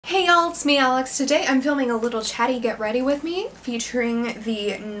Hey y'all, it's me Alex. Today I'm filming a little chatty get ready with me featuring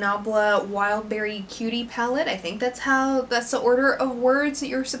the Nabla Wildberry Cutie palette. I think that's the order of words that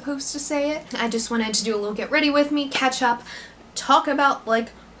you're supposed to say it. I just wanted to do a little get ready with me, catch up, talk about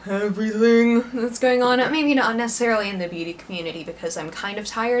like everything that's going on. Maybe not necessarily in the beauty community because I'm kind of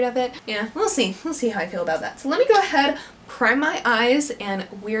tired of it. Yeah, we'll see. We'll see how I feel about that. So let me go ahead, prime my eyes, and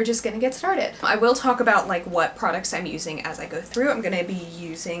we're just gonna get started. I will talk about like what products I'm using as I go through. I'm gonna be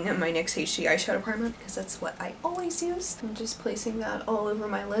using my NYX HD eyeshadow primer because that's what I always use. I'm just placing that all over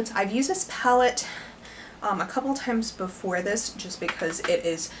my lids. I've used this palette a couple times before this just because it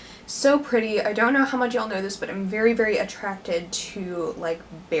is so pretty. I don't know how much y'all know this, but I'm very, very attracted to like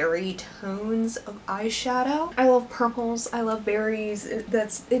berry tones of eyeshadow. I love purples, I love berries.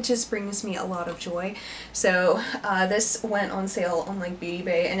 It just brings me a lot of joy. So this went on sale on like Beauty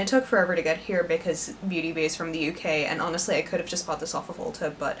Bay, and it took forever to get here because Beauty Bay is from the UK, and honestly I could have just bought this off of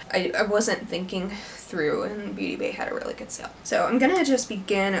Ulta, but I wasn't thinking through, and Beauty Bay had a really good sale. So I'm gonna just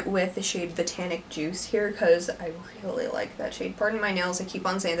begin with the shade Botanic Juice here because I really like that shade. Pardon my nails, I keep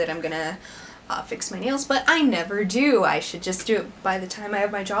on saying that I'm gonna fix my nails, but I never do. I should just do it by the time I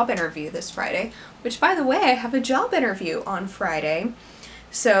have my job interview this Friday, which by the way, I have a job interview on Friday.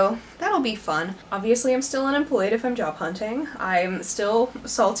 So that'll be fun. Obviously I'm still unemployed if I'm job hunting. I'm still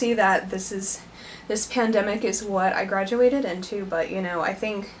salty that this pandemic is what I graduated into, but you know, I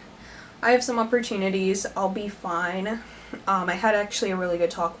think I have some opportunities. I'll be fine. I had actually a really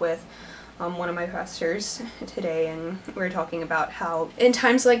good talk with one of my pastors today, and we were talking about how in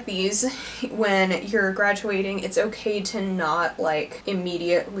times like these when you're graduating, it's okay to not like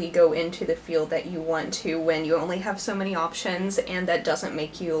immediately go into the field that you want to when you only have so many options, and that doesn't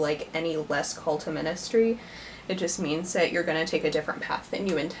make you like any less called to ministry. It just means that you're going to take a different path than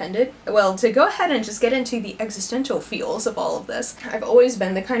you intended. Well, to go ahead and just get into the existential feels of all of this, I've always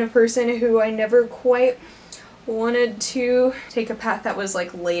been the kind of person who I never quite wanted to take a path that was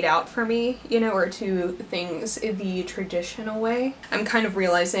like laid out for me, you know, or to things the traditional way. I'm kind of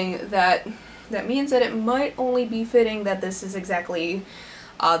realizing that that means that it might only be fitting that this is exactly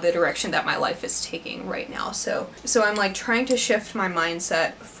the direction that my life is taking right now. So I'm like trying to shift my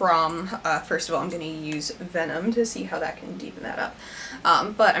mindset from, first of all, I'm going to use Venom to see how that can deepen that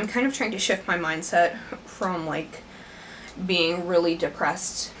up. But I'm kind of trying to shift my mindset from like being really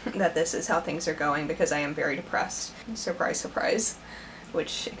depressed that this is how things are going, because I am very depressed. Surprise, surprise.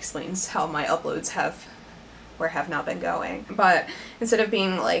 Which explains how my uploads have not been going. But instead of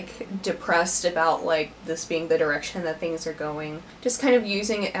being like depressed about like this being the direction that things are going, just kind of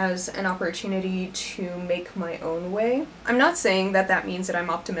using it as an opportunity to make my own way. I'm not saying that that means that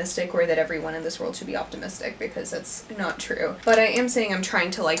I'm optimistic or that everyone in this world should be optimistic, because that's not true. But I am saying I'm trying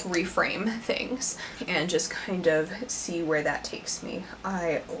to like reframe things and just kind of see where that takes me.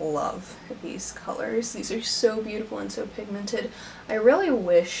 I love these colors. These are so beautiful and so pigmented. I really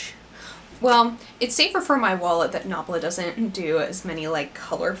wish, well, it's safer for my wallet that Nabla doesn't do as many like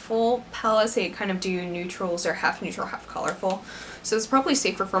colorful palettes. They kind of do neutrals or half neutral, half colorful. So it's probably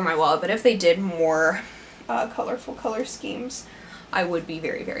safer for my wallet, but if they did more colorful color schemes, I would be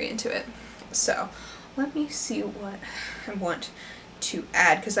very, very into it. So let me see what I want to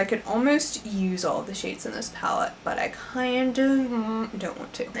add, because I could almost use all of the shades in this palette, but I kind of don't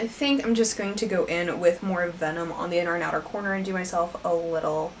want to. I think I'm just going to go in with more Venom on the inner and outer corner and do myself a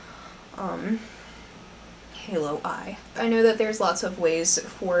little halo eye. I know that there's lots of ways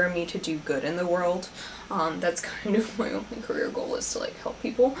for me to do good in the world. That's kind of my only career goal, is to like help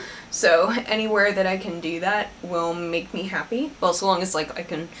people. So anywhere that I can do that will make me happy. Well, so long as like I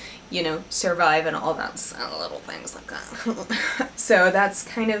can, you know, survive and all that little things like that. So that's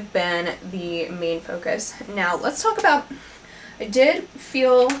kind of been the main focus. Now let's talk about, I did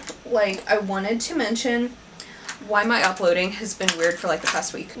feel like I wanted to mention why my uploading has been weird for like the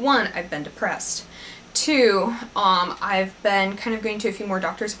past week. One, I've been depressed. Two, I've been kind of going to a few more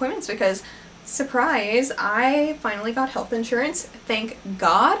doctor's appointments because, surprise, I finally got health insurance, thank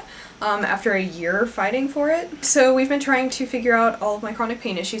God, after a year fighting for it. So we've been trying to figure out all of my chronic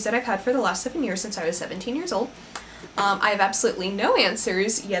pain issues that I've had for the last 7 years since I was 17 years old. I have absolutely no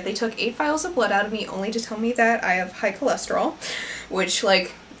answers, yet they took 8 vials of blood out of me only to tell me that I have high cholesterol, which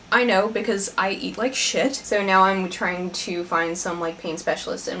like, I know because I eat like shit. So now I'm trying to find some like pain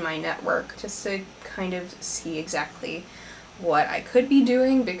specialists in my network just to kind of see exactly what I could be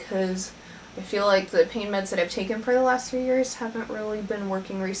doing, because I feel like the pain meds that I've taken for the last 3 years haven't really been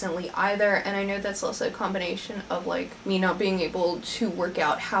working recently either, and I know that's also a combination of like me not being able to work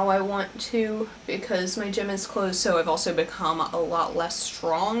out how I want to because my gym is closed, so I've also become a lot less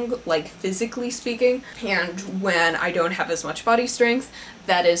strong, like physically speaking, and when I don't have as much body strength,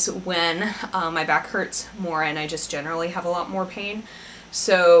 that is when my back hurts more and I just generally have a lot more pain.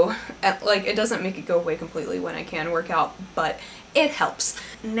 So like it doesn't make it go away completely when I can work out, but it helps.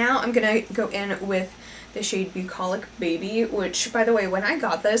 Now I'm gonna go in with the shade Bucolic Baby, which, by the way, when I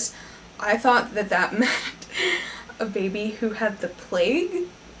got this, I thought that that meant a baby who had the plague,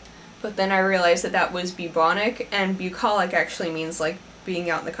 but then I realized that that was bubonic, and bucolic actually means like being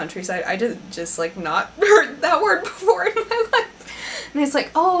out in the countryside. I did just like not heard that word before in my life. And it's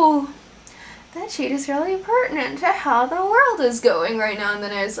like, oh, that shade is really pertinent to how the world is going right now. And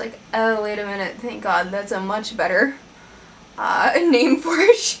then I was like, oh, wait a minute, thank God, that's a much better name for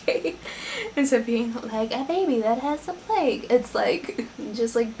a shade. Instead of being like a baby that has the plague. It's like,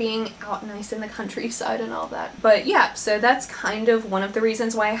 just like being out nice in the countryside and all that. But yeah, so that's kind of one of the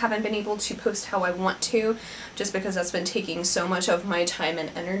reasons why I haven't been able to post how I want to, just because that's been taking so much of my time and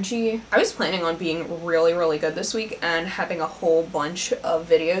energy. I was planning on being really, really good this week and having a whole bunch of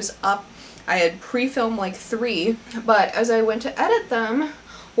videos up. I had pre-filmed like 3, but as I went to edit them,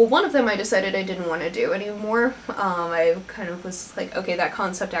 well, one of them I decided I didn't want to do anymore. I kind of was like, okay, that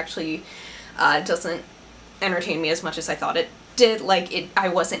concept actually doesn't entertain me as much as I thought it did. Like, I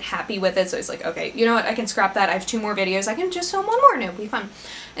wasn't happy with it, so I was like, okay, you know what, I can scrap that. I have 2 more videos. I can just film 1 more and it'll be fun.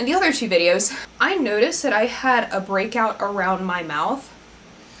 And the other 2 videos, I noticed that I had a breakout around my mouth,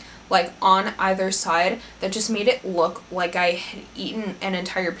 like on either side, that just made it look like I had eaten an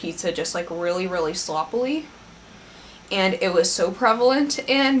entire pizza just like really, really sloppily. And it was so prevalent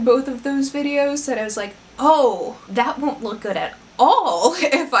in both of those videos that I was like, oh, that won't look good at all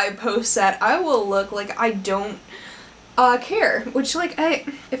if I post that. I will look like I don't care. Which, like,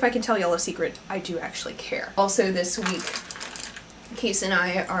 if I can tell y'all a secret, I do actually care. Also this week, Case and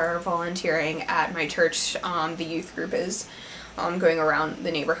I are volunteering at my church. The youth group is going around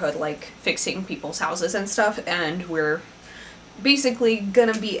the neighborhood, like, fixing people's houses and stuff, and we're basically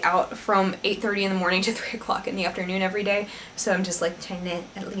gonna be out from 8:30 in the morning to 3 o'clock in the afternoon every day, so I'm just like trying to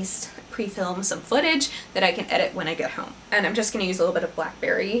at least pre-film some footage that I can edit when I get home. And I'm just gonna use a little bit of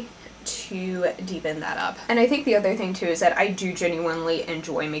blackberry to deepen that up. And I think the other thing too is that I do genuinely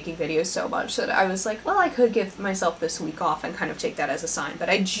enjoy making videos so much that I was like, well, I could give myself this week off and kind of take that as a sign, but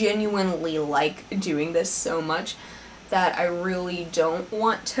I genuinely like doing this so much that I really don't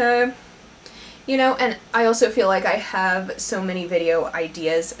want to, you know. And I also feel like I have so many video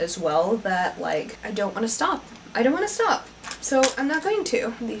ideas as well that, like, I don't want to stop. I don't want to stop. So I'm not going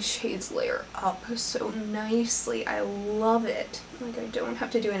to. These shades layer up so nicely. I love it. Like, I don't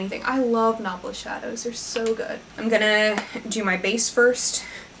have to do anything. I love Nabla shadows. They're so good. I'm gonna do my base first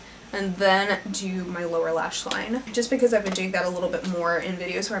and then do my lower lash line, just because I've been doing that a little bit more in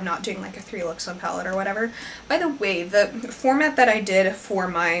videos where I'm not doing like a 3 looks on palette or whatever. By the way, the format that I did for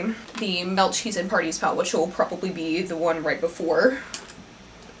the Melt Cheese and Parties palette, which will probably be the one right before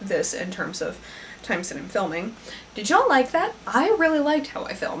this in terms of times that I'm filming, did y'all like that? I really liked how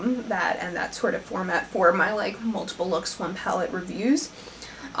I filmed that and that sort of format for my like multiple looks one palette reviews.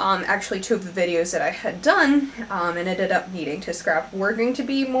 Actually 2 of the videos that I had done and ended up needing to scrap were going to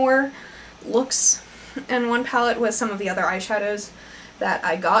be more looks in one palette with some of the other eyeshadows that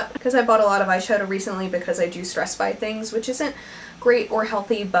I got, because I bought a lot of eyeshadow recently because I do stress buy things, which isn't great or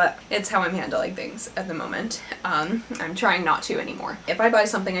healthy, but it's how I'm handling things at the moment. I'm trying not to anymore. If I buy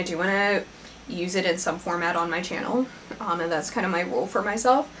something, I do want to use it in some format on my channel, and that's kind of my rule for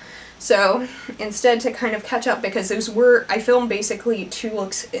myself. So instead, to kind of catch up, because I filmed basically 2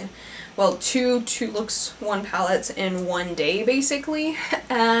 looks, well, two looks one palettes in one day basically,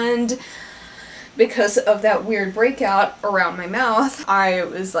 and because of that weird breakout around my mouth, I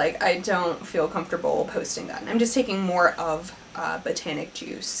was like, I don't feel comfortable posting that. And I'm just taking more of botanic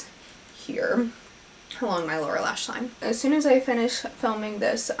juice here along my lower lash line. As soon as I finish filming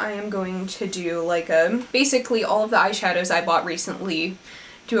this, I am going to do like basically all of the eyeshadows I bought recently,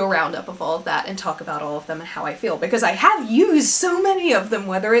 do a roundup of all of that and talk about all of them and how I feel, because I have used so many of them,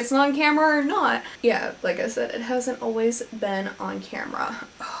 whether it's on camera or not. Yeah, like I said, it hasn't always been on camera.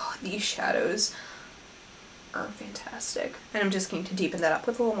 Oh, these shadows are fantastic. And I'm just going to deepen that up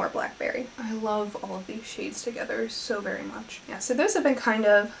with a little more blackberry. I love all of these shades together so very much. Yeah, so those have been kind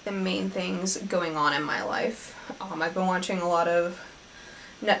of the main things going on in my life. I've been watching a lot of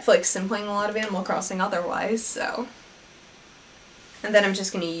Netflix and playing a lot of Animal Crossing otherwise, so And then I'm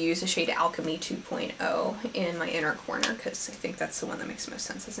just going to use a shade Alchemy 2.0 in my inner corner because I think that's the one that makes most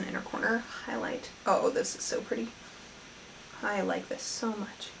sense as an inner corner highlight. Oh, this is so pretty. I like this so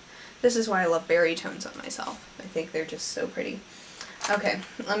much. This is why I love berry tones on myself. I think they're just so pretty. Okay,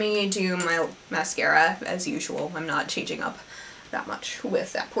 let me do my mascara as usual. I'm not changing up that much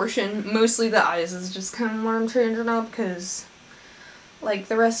with that portion. Mostly the eyes is just kind of what I'm changing up because like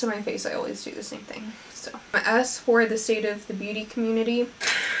the rest of my face I always do the same thing. So as for the state of the beauty community,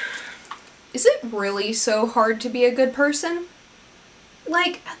 is it really so hard to be a good person?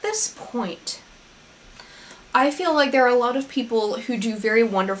 Like at this point, I feel like there are a lot of people who do very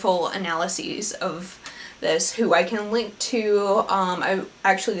wonderful analyses of this who I can link to.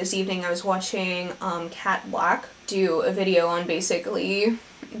 Actually this evening I was watching Kat Black do a video on basically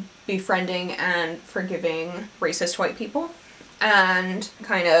befriending and forgiving racist white people and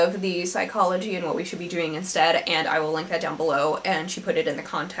kind of the psychology and what we should be doing instead, and I will link that down below, and she put it in the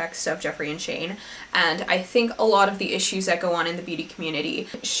context of Jeffree and Shane, and I think a lot of the issues that go on in the beauty community,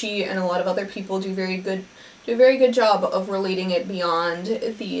 she and a lot of other people do a very good job of relating it beyond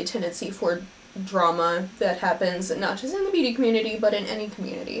the tendency for drama that happens not just in the beauty community but in any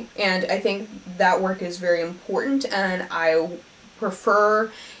community. And I think that work is very important, and I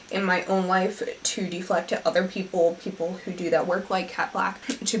prefer in my own life to deflect to other people who do that work like Kat Black,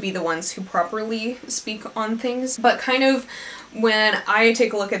 to be the ones who properly speak on things. But kind of when I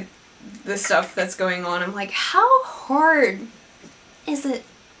take a look at the stuff that's going on, I'm like, how hard is it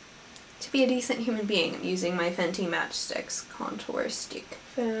to be a decent human being? I'm using my Fenty Matchsticks contour stick.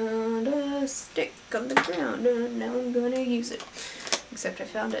 Found a stick on the ground and now I'm gonna use it. Except I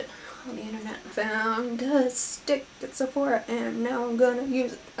found it on the internet. Found a stick at Sephora and now I'm gonna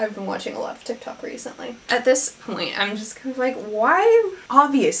use it. I've been watching a lot of TikTok recently. At this point, I'm just kind of like, why?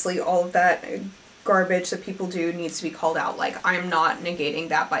 Obviously all of that garbage that people do needs to be called out. Like, I'm not negating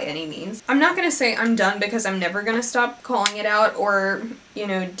that by any means. I'm not gonna say I'm done because I'm never gonna stop calling it out or, you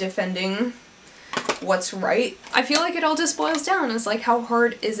know, defending what's right. I feel like it all just boils down as like, how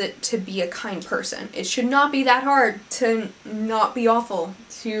hard is it to be a kind person? It should not be that hard to not be awful,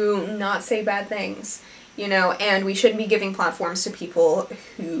 to not say bad things, you know, and we shouldn't be giving platforms to people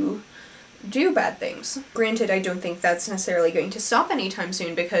who do bad things. Granted, I don't think that's necessarily going to stop anytime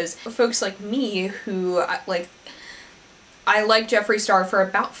soon because folks like me who, I liked Jeffree Star for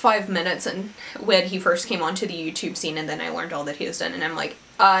about 5 minutes and when he first came onto the YouTube scene, and then I learned all that he has done and I'm like,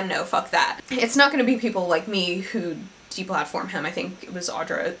 no, fuck that. It's not gonna be people like me who deplatform him. I think it was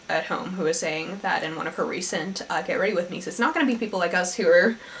Audra at home who was saying that in one of her recent Get Ready With Me's. It's not gonna be people like us who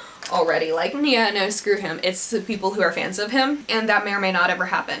are already like, yeah, no, screw him. It's the people who are fans of him, and that may or may not ever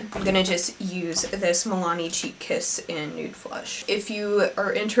happen. I'm gonna just use this Milani Cheek Kiss in Nude Flush. If you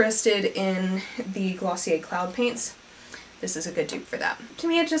are interested in the Glossier Cloud paints, this is a good dupe for that. To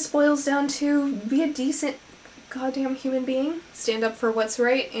me, it just boils down to be a decent goddamn human being, stand up for what's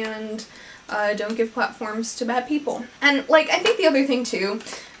right, and don't give platforms to bad people. And like, I think the other thing too,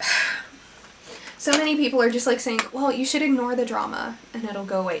 so many people are just like saying, well, you should ignore the drama and it'll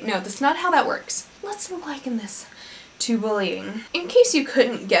go away. No, that's not how that works. Let's liken this to bullying. In case you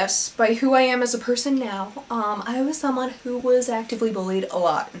couldn't guess by who I am as a person now, I was someone who was actively bullied a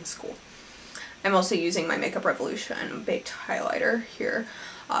lot in school. I'm also using my Makeup Revolution baked highlighter here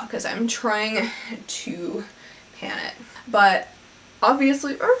because I'm trying to pan it. But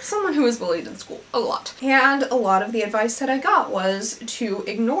obviously, or someone who was bullied in school a lot. And a lot of the advice that I got was to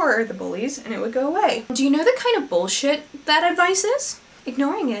ignore the bullies and it would go away. Do you know the kind of bullshit that advice is?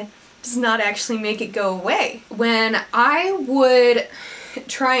 Ignoring it does not actually make it go away. When I would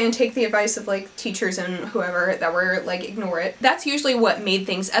try and take the advice of like teachers and whoever that were like, ignore it, that's usually what made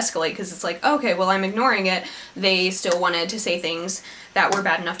things escalate, because it's like, okay, well, I'm ignoring it. They still wanted to say things that were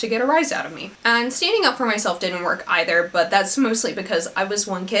bad enough to get a rise out of me. And standing up for myself didn't work either, but that's mostly because I was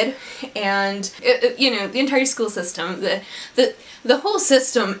one kid and you know, the entire school system, the whole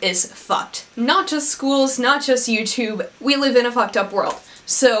system is fucked. Not just schools, not just YouTube, we live in a fucked up world.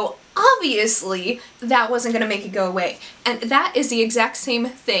 So obviously that wasn't gonna make it go away. And that is the exact same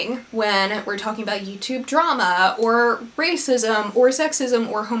thing when we're talking about YouTube drama or racism or sexism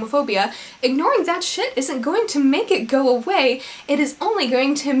or homophobia. Ignoring that shit isn't going to make it go away. It is only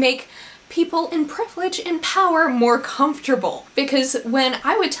going to make people in privilege and power more comfortable. Because when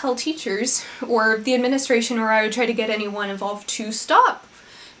I would tell teachers or the administration, or I would try to get anyone involved to stop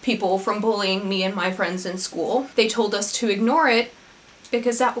people from bullying me and my friends in school, they told us to ignore it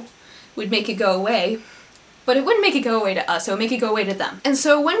because that would make it go away. But it wouldn't make it go away to us, it would make it go away to them. And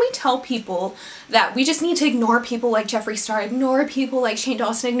so when we tell people that we just need to ignore people like Jeffree Star, ignore people like Shane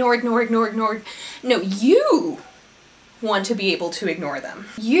Dawson, ignore, no, want to be able to ignore them.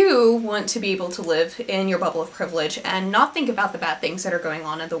 You want to be able to live in your bubble of privilege and not think about the bad things that are going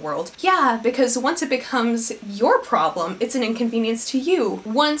on in the world. Yeah, because once it becomes your problem, it's an inconvenience to you.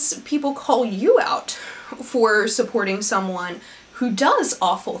 Once people call you out for supporting someone who does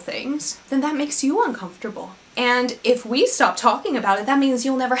awful things, then that makes you uncomfortable. And if we stop talking about it, that means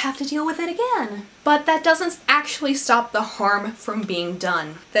you'll never have to deal with it again. But that doesn't actually stop the harm from being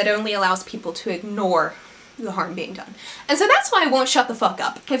done. That only allows people to ignore the harm being done. And so that's why I won't shut the fuck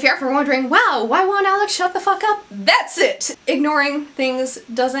up. If you're ever wondering, wow, why won't Alex shut the fuck up? That's it! Ignoring things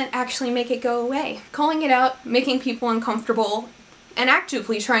doesn't actually make it go away. Calling it out, making people uncomfortable, and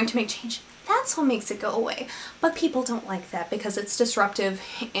actively trying to make change, that's what makes it go away. But people don't like that because it's disruptive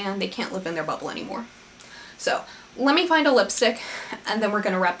and they can't live in their bubble anymore. So, let me find a lipstick and then we're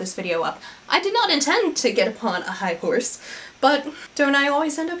gonna wrap this video up. I did not intend to get upon a high horse, but don't I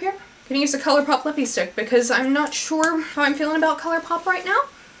always end up here? I'm gonna use a ColourPop lippy stick because I'm not sure how I'm feeling about ColourPop right now.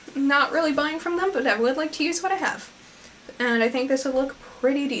 I'm not really buying from them, but I would like to use what I have. And I think this would look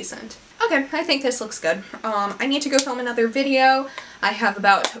pretty decent. Okay, I think this looks good. I need to go film another video. I have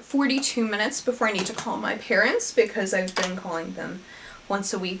about 42 minutes before I need to call my parents because I've been calling them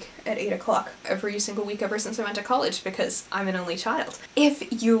once a week at 8 o'clock every single week ever since I went to college because I'm an only child.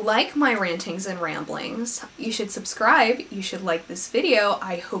 If you like my rantings and ramblings, you should subscribe, you should like this video.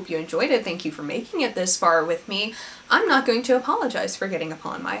 I hope you enjoyed it. Thank you for making it this far with me. I'm not going to apologize for getting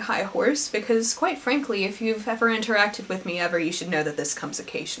upon my high horse because quite frankly, if you've ever interacted with me ever, you should know that this comes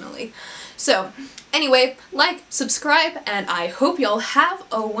occasionally. So anyway, like, subscribe, and I hope y'all have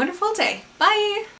a wonderful day. Bye!